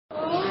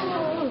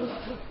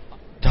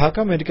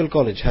Dhaka Medical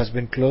College has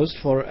been closed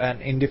for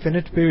an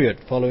indefinite period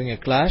following a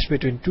clash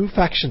between two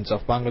factions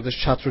of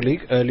Bangladesh Chhatra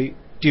League early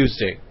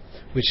Tuesday,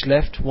 which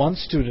left one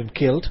student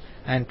killed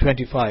and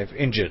 25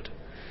 injured.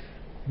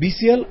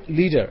 BCL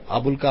leader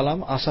Abul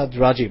Kalam Asad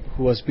Rajib,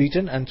 who was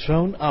beaten and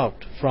thrown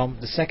out from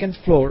the second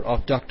floor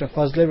of Dr.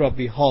 Fazle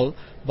Rabbi Hall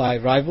by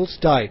rivals,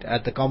 died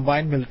at the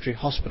Combined Military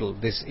Hospital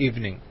this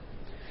evening.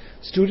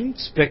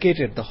 Students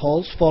vacated the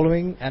halls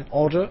following an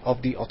order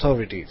of the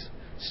authorities.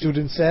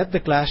 Students said the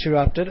clash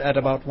erupted at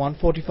about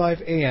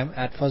 1:45 a.m.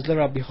 at Fazle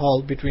Rabbi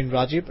Hall between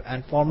Rajib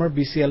and former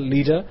BCL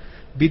leader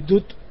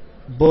Bidyut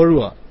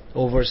Borua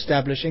over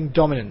establishing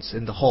dominance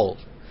in the hall.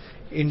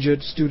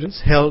 Injured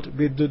students held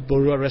Bidyut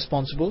Borua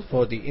responsible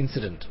for the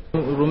incident.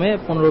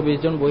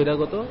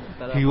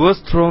 He was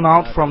thrown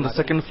out from the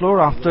second floor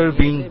after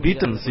being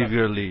beaten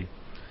severely.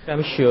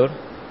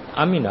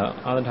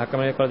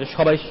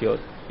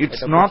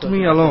 It's not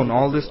me alone.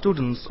 All the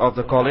students of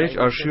the college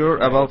are sure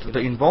about the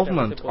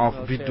involvement of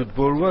Bidyut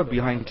Borua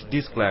behind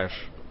this clash.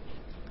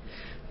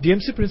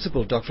 DMC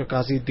principal Dr.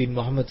 Qazi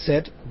Mohammed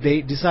said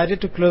they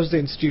decided to close the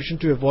institution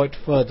to avoid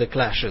further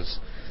clashes.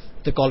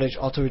 The college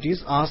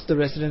authorities asked the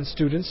resident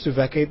students to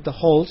vacate the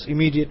halls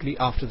immediately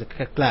after the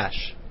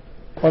clash.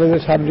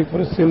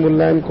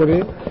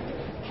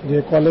 We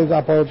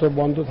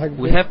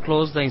have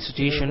closed the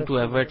institution to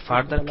avoid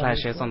further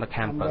clashes on the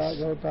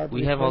campus.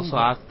 We have also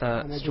asked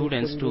the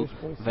students to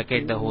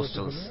vacate the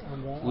hostels.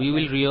 We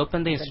will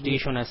reopen the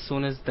institution as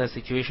soon as the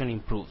situation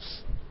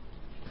improves.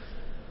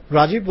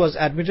 Rajib was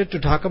admitted to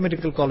Dhaka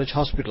Medical College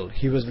Hospital.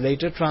 He was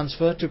later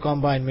transferred to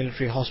Combined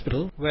Military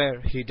Hospital, where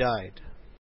he died.